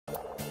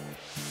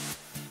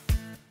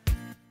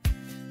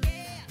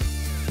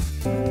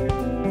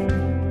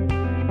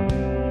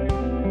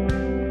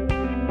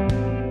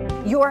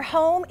Your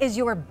home is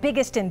your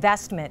biggest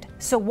investment,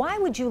 so why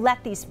would you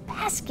let these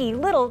pesky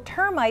little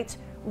termites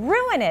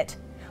ruin it?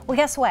 Well,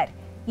 guess what?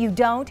 You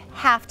don't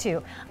have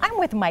to. I'm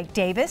with Mike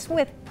Davis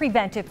with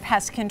Preventive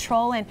Pest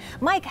Control. And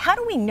Mike, how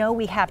do we know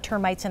we have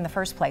termites in the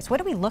first place? What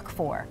do we look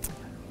for?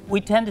 We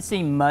tend to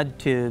see mud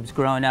tubes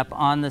growing up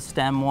on the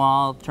stem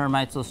wall.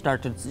 Termites will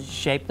start to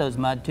shape those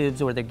mud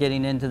tubes where they're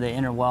getting into the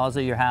inner walls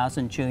of your house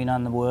and chewing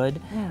on the wood.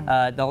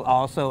 They'll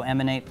also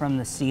emanate from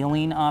the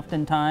ceiling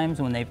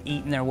oftentimes. When they've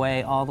eaten their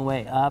way all the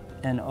way up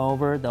and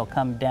over, they'll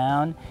come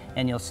down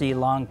and you'll see a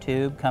long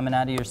tube coming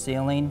out of your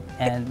ceiling,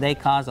 and they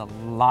cause a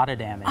lot of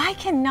damage. I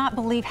cannot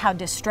believe how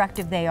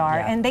destructive they are,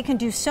 and they can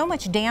do so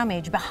much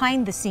damage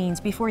behind the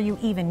scenes before you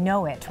even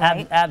know it,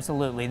 right?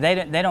 Absolutely.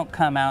 They don't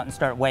come out and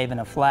start waving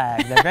a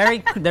flag.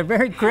 They're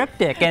very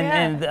cryptic,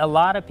 and a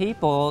lot of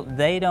people,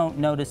 they don't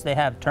notice they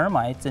have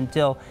termites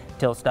until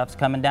stuff's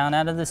coming down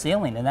out of the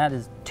ceiling, and that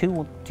is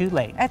too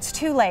late. That's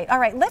too late. All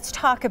right, let's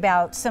talk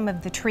about some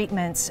of the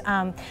treatments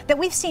that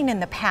we've seen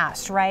in the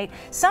past, right?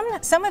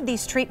 Some of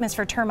these treatments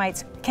for termites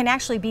can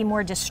actually be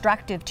more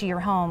destructive to your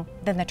home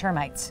than the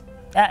termites.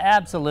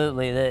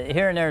 Absolutely.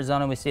 Here in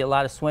Arizona, we see a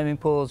lot of swimming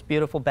pools,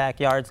 beautiful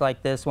backyards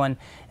like this one.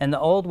 And the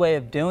old way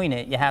of doing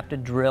it, you have to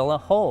drill a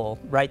hole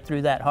right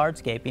through that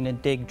hardscaping and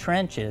dig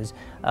trenches.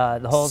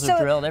 The holes are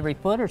drilled every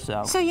foot or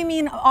so. So you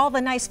mean all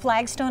the nice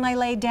flagstone I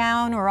laid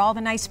down or all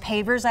the nice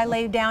pavers I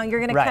laid down, you're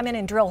going to come in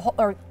and drill,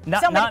 or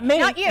not me.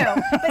 Not you,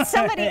 but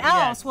somebody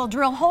else will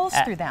drill holes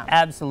through them.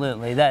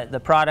 Absolutely.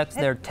 The products,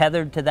 they're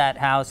tethered to that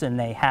house, and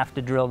they have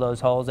to drill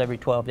those holes every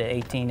 12 to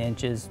 18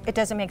 inches. It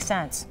doesn't make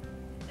sense.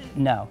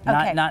 No,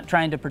 not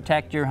trying to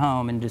protect your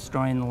home and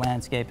destroying the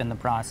landscape in the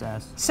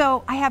process.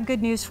 So I have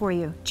good news for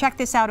you. Check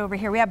this out over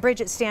here. We have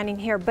Bridget standing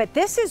here, but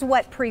this is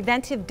what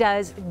Preventive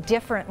does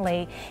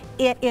differently.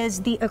 It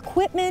is the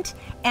equipment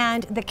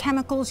and the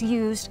chemicals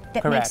used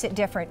that makes it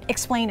different.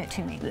 Explain it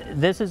to me.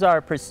 This is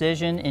our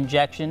precision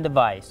injection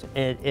device.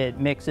 It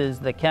mixes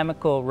the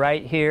chemical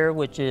right here,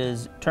 which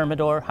is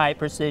Termite High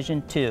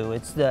Precision 2.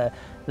 It's the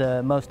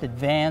most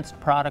advanced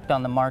product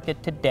on the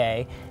market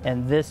today,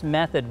 and this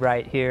method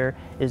right here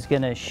is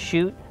going to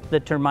shoot the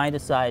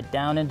termiticide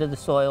down into the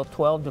soil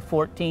 12 to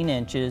 14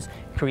 inches,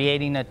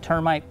 creating a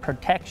termite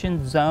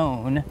protection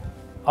zone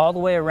all the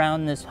way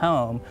around this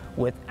home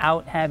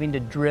without having to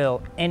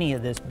drill any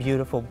of this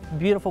beautiful,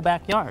 beautiful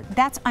backyard.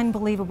 That's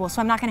unbelievable.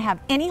 So I'm not going to have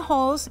any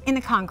holes in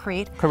the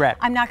concrete. Correct.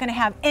 I'm not going to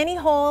have any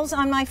holes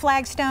on my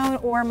flagstone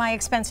or my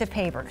expensive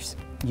pavers.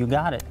 You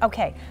got it.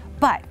 Okay,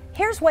 but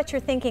here's what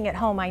you're thinking at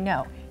home, I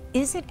know.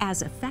 Is it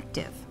as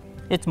effective?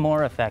 It's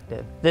more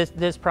effective.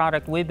 This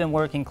product, we've been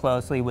working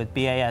closely with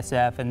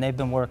BASF, and they've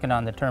been working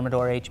on the Termite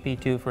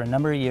HP2 for a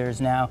number of years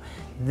now.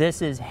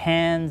 This is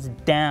hands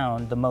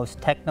down the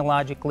most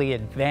technologically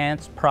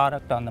advanced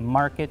product on the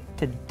market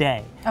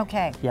today.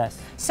 Okay. Yes.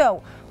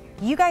 So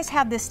you guys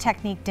have this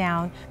technique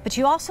down, but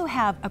you also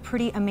have a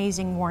pretty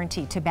amazing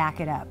warranty to back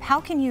it up. How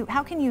can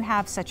you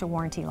have such a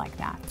warranty like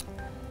that?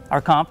 Our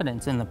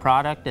confidence in the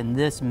product and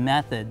this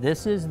method,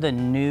 this is a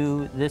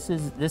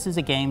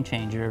game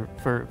changer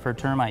for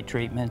termite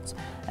treatments.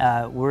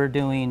 We're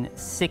doing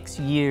 6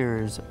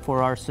 years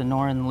for our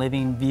Sonoran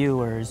Living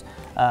viewers.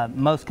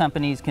 Most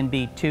companies can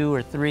be 2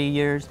 or 3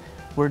 years.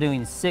 We're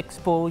doing 6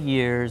 full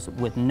years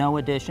with no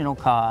additional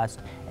cost,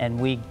 and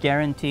we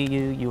guarantee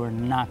you are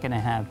not going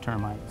to have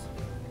termites.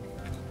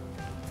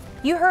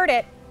 You heard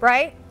it,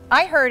 right?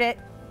 I heard it.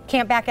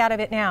 Can't back out of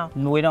it now.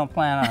 We don't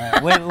plan on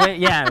it.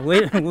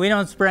 We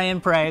don't spray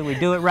and pray. We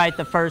do it right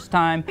the first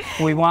time.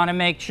 We want to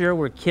make sure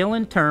we're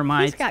killing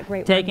termites,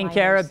 taking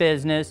care of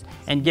business,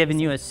 and giving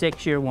you a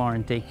 6-year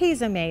warranty.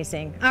 He's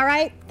amazing. All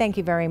right, thank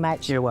you very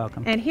much. You're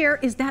welcome. And here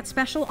is that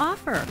special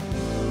offer.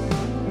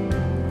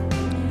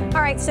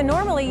 All right, so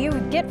normally you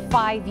would get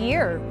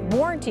 5-year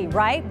warranty,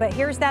 right? But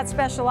here's that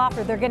special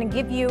offer. They're going to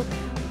give you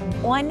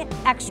 1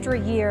 extra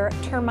year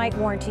termite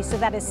warranty, so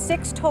that is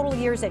 6 total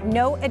years at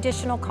no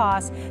additional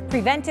cost.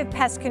 Preventive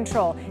Pest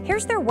Control.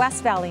 Here's their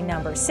West Valley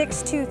number,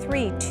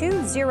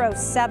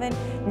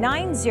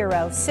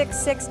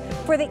 623-207-9066.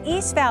 For the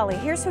East Valley,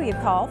 here's who you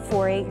call,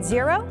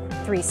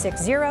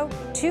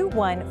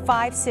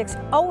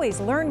 480-360-2156. Always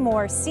learn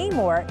more, see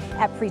more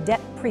at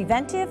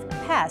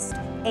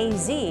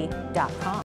PreventivePestAZ.com.